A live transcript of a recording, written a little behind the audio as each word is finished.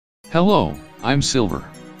Hello, I'm Silver.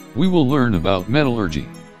 We will learn about metallurgy.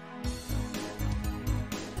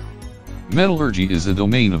 Metallurgy is a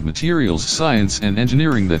domain of materials science and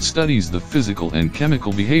engineering that studies the physical and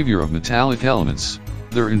chemical behavior of metallic elements,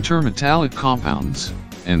 their intermetallic compounds,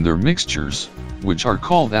 and their mixtures, which are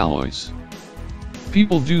called alloys.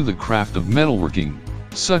 People do the craft of metalworking,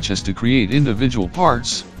 such as to create individual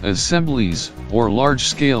parts, assemblies, or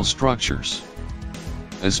large-scale structures.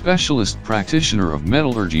 A specialist practitioner of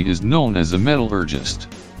metallurgy is known as a metallurgist.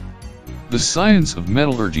 The science of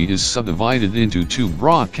metallurgy is subdivided into two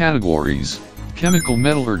broad categories: chemical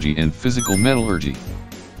metallurgy and physical metallurgy.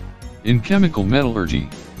 In chemical metallurgy,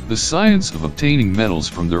 the science of obtaining metals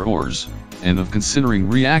from their ores, and of considering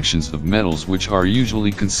reactions of metals, which are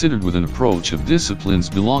usually considered with an approach of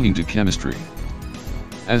disciplines belonging to chemistry.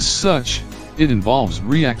 As such, it involves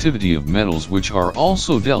reactivity of metals, which are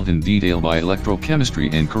also dealt in detail by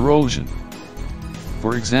electrochemistry and corrosion.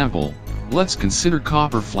 For example, let's consider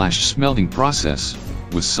copper flash smelting process,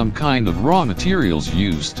 with some kind of raw materials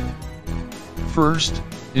used. First,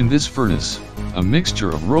 in this furnace, a mixture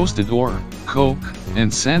of roasted ore, coke,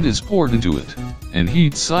 and sand is poured into it, and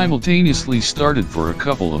heat simultaneously started for a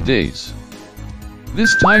couple of days.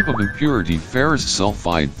 This type of impurity, ferrous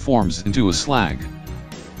sulfide, forms into a slag.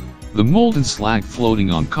 The molten slag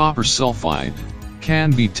floating on copper sulfide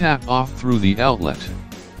can be tapped off through the outlet.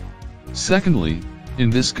 Secondly, in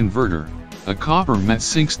this converter, a copper matte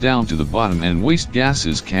sinks down to the bottom and waste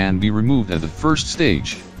gases can be removed at the first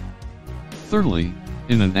stage. Thirdly,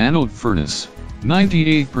 in an anode furnace,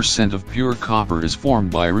 98% of pure copper is formed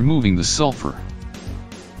by removing the sulfur.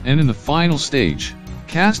 And in the final stage,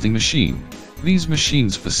 casting machine, these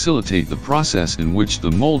machines facilitate the process in which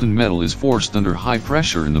the molten metal is forced under high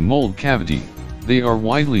pressure in the mold cavity. They are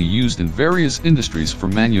widely used in various industries for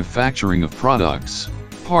manufacturing of products,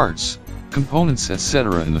 parts, components,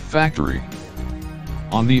 etc. in the factory.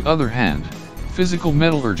 On the other hand, physical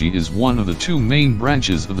metallurgy is one of the two main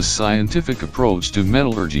branches of the scientific approach to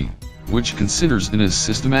metallurgy, which considers in a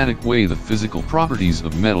systematic way the physical properties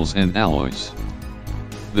of metals and alloys.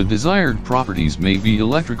 The desired properties may be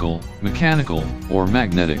electrical, mechanical, or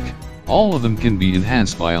magnetic. All of them can be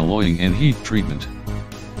enhanced by alloying and heat treatment.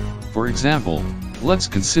 For example, let's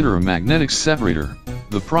consider a magnetic separator,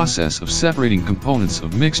 the process of separating components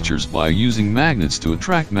of mixtures by using magnets to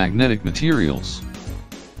attract magnetic materials.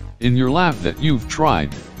 In your lab that you've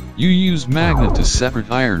tried, you use magnet to separate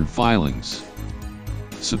iron filings.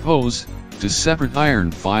 Suppose, to separate iron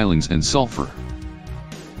filings and sulfur.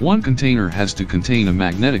 One container has to contain a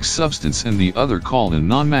magnetic substance and the other called a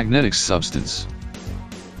non-magnetic substance.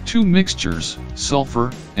 Two mixtures,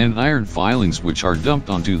 sulfur and iron filings, which are dumped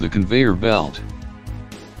onto the conveyor belt.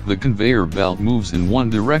 The conveyor belt moves in one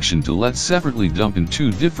direction to let separately dump in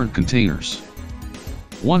two different containers.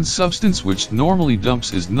 One substance which normally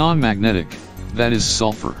dumps is non-magnetic, that is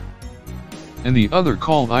sulfur. And the other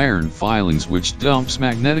called iron filings, which dumps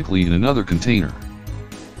magnetically in another container.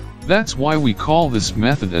 That's why we call this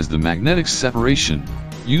method as the magnetic separation,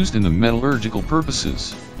 used in the metallurgical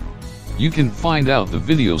purposes. You can find out the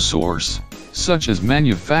video source, such as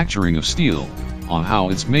manufacturing of steel, on how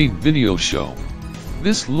it's made video show.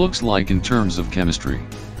 This looks like in terms of chemistry.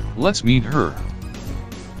 Let's meet her.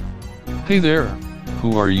 Hey there,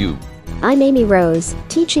 who are you? I'm Amy Rose,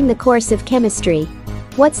 teaching the course of chemistry.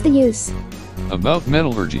 What's the use? About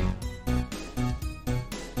metallurgy.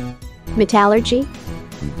 Metallurgy?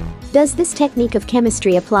 Does this technique of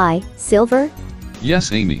chemistry apply, Silver?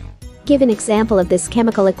 Yes, Amy. Give an example of this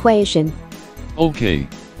chemical equation. Okay,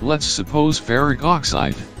 let's suppose ferric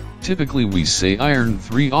oxide. Typically we say iron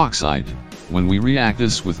 3 oxide. When we react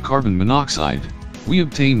this with carbon monoxide, we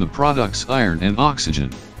obtain the products iron and oxygen.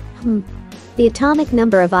 The atomic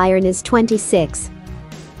number of iron is 26.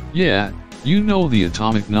 Yeah, you know the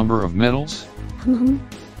atomic number of metals?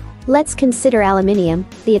 Let's consider aluminium.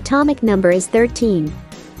 The atomic number is 13.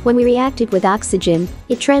 When we react it with oxygen,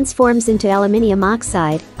 it transforms into aluminium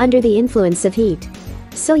oxide, under the influence of heat.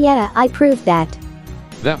 So yeah, I proved that.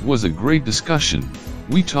 That was a great discussion.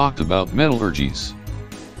 We talked about metallurgies.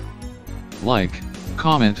 Like,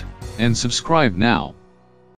 comment, and subscribe now.